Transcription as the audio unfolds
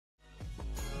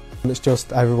It's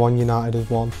just everyone united as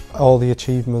one. All the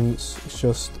achievements,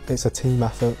 it's a team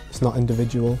effort, it's not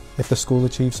individual. If the school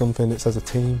achieves something, it's as a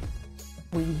team.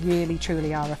 We really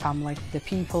truly are a family. The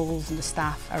pupils and the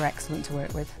staff are excellent to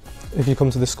work with. If you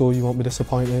come to the school, you won't be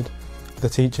disappointed. The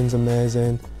teaching's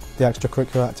amazing, the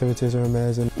extracurricular activities are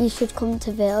amazing. You should come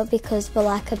to Vale because we're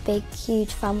like a big,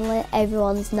 huge family.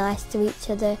 Everyone's nice to each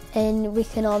other and we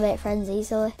can all make friends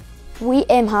easily. We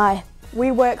aim high.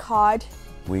 We work hard.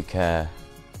 We care.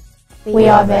 We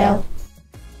are Vale.